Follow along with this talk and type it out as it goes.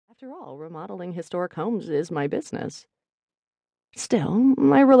After all, remodeling historic homes is my business. Still,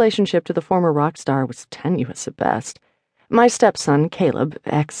 my relationship to the former rock star was tenuous at best. My stepson, Caleb,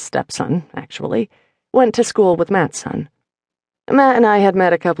 ex-stepson, actually, went to school with Matt's son. Matt and I had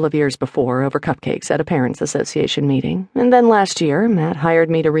met a couple of years before over cupcakes at a parents' association meeting, and then last year, Matt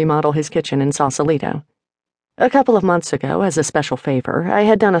hired me to remodel his kitchen in Sausalito. A couple of months ago, as a special favor, I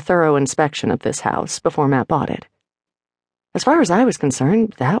had done a thorough inspection of this house before Matt bought it. As far as I was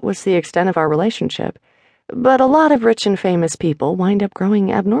concerned, that was the extent of our relationship, but a lot of rich and famous people wind up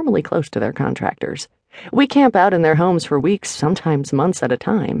growing abnormally close to their contractors. We camp out in their homes for weeks, sometimes months at a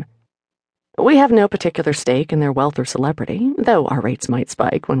time. We have no particular stake in their wealth or celebrity, though our rates might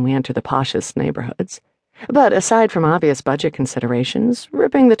spike when we enter the poshest neighborhoods. But aside from obvious budget considerations,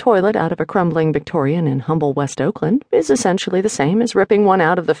 ripping the toilet out of a crumbling Victorian in humble West Oakland is essentially the same as ripping one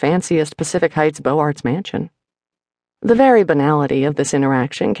out of the fanciest Pacific Heights Beaux Arts mansion. The very banality of this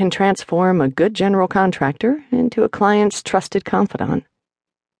interaction can transform a good general contractor into a client's trusted confidant.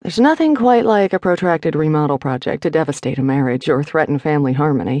 There's nothing quite like a protracted remodel project to devastate a marriage or threaten family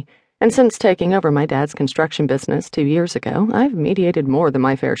harmony, and since taking over my dad's construction business 2 years ago, I've mediated more than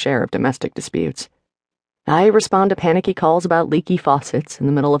my fair share of domestic disputes. I respond to panicky calls about leaky faucets in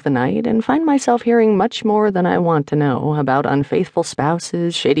the middle of the night and find myself hearing much more than I want to know about unfaithful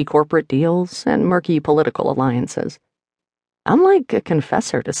spouses, shady corporate deals, and murky political alliances. I'm like a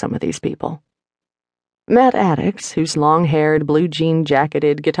confessor to some of these people. Matt Addix, whose long-haired,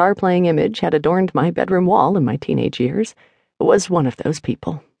 blue-jean-jacketed, guitar-playing image had adorned my bedroom wall in my teenage years, was one of those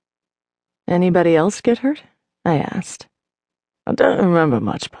people. "Anybody else get hurt?" I asked. "I don't remember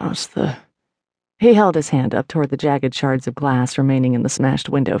much past the..." He held his hand up toward the jagged shards of glass remaining in the smashed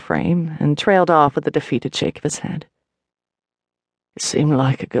window frame and trailed off with a defeated shake of his head. "It seemed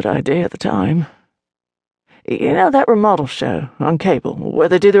like a good idea at the time. You know that remodel show on cable where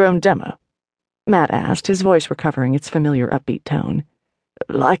they do their own demo?" Matt asked, his voice recovering its familiar upbeat tone.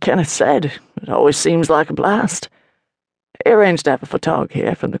 "Like Kenneth said, it always seems like a blast. He arranged to have a photog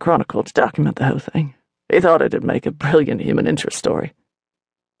here from the Chronicle to document the whole thing. He thought it'd make a brilliant human interest story."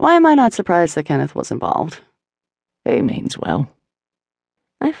 "Why am I not surprised that Kenneth was involved?" "He means well."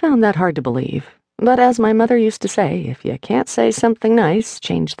 I found that hard to believe, but as my mother used to say, if you can't say something nice,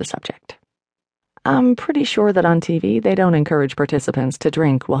 change the subject. I'm pretty sure that on TV they don't encourage participants to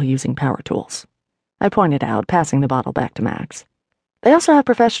drink while using power tools, I pointed out, passing the bottle back to Max. They also have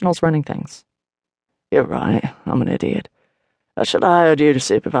professionals running things. "You're right, I'm an idiot. I should have hired you to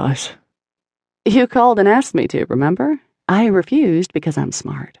supervise." "You called and asked me to, remember? I refused because I'm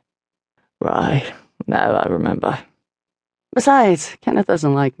smart." "Right, now I remember." "Besides, Kenneth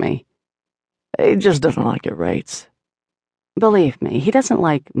doesn't like me." "He just doesn't like your rates." "Believe me, he doesn't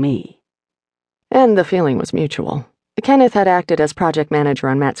like me." And the feeling was mutual. Kenneth had acted as project manager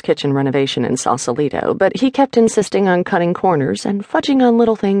on Matt's kitchen renovation in Sausalito, but he kept insisting on cutting corners and fudging on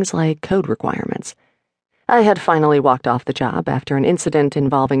little things like code requirements. I had finally walked off the job after an incident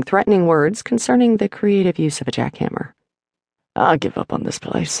involving threatening words concerning the creative use of a jackhammer. "I'll give up on this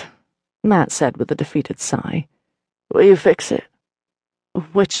place," Matt said with a defeated sigh. "Will you fix it?"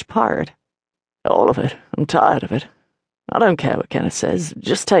 "Which part?" "All of it. I'm tired of it. I don't care what Kenneth says.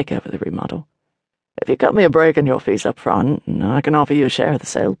 Just take over the remodel. If you cut me a break on your fees up front, I can offer you a share of the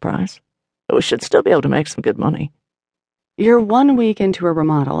sale price. We should still be able to make some good money." "You're 1 week into a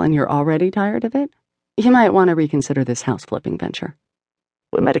remodel and you're already tired of it? You might want to reconsider this house-flipping venture."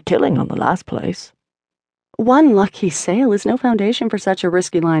 "We made a killing on the last place." "One lucky sale is no foundation for such a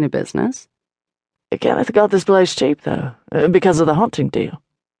risky line of business." "Kenneth got this place cheap, though, because of the haunting deal."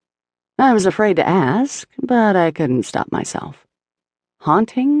 "I was afraid to ask, but I couldn't stop myself."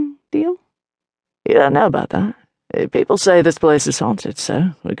 "Haunting deal?" "You don't know about that. People say this place is haunted,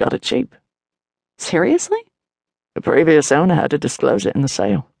 so we got it cheap." "Seriously?" "The previous owner had to disclose it in the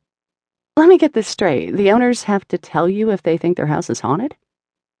sale." "Let me get this straight. The owners have to tell you if they think their house is haunted?"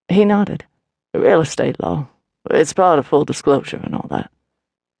 He nodded. "Real estate law. It's part of full disclosure and all that."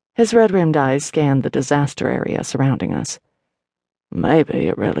 His red-rimmed eyes scanned the disaster area surrounding us. "Maybe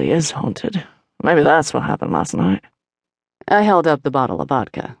it really is haunted. Maybe that's what happened last night." I held up the bottle of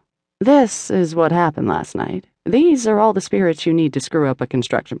vodka. "This is what happened last night. These are all the spirits you need to screw up a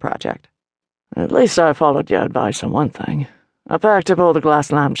construction project." "At least I followed your advice on one thing. I packed up all the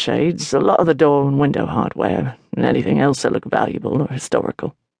glass lampshades, a lot of the door and window hardware, and anything else that looked valuable or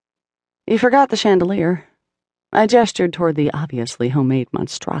historical." "You forgot the chandelier." I gestured toward the obviously homemade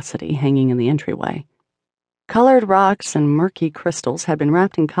monstrosity hanging in the entryway. Colored rocks and murky crystals had been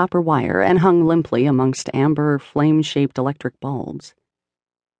wrapped in copper wire and hung limply amongst amber, flame-shaped electric bulbs.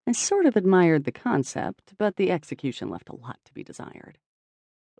 I sort of admired the concept, but the execution left a lot to be desired.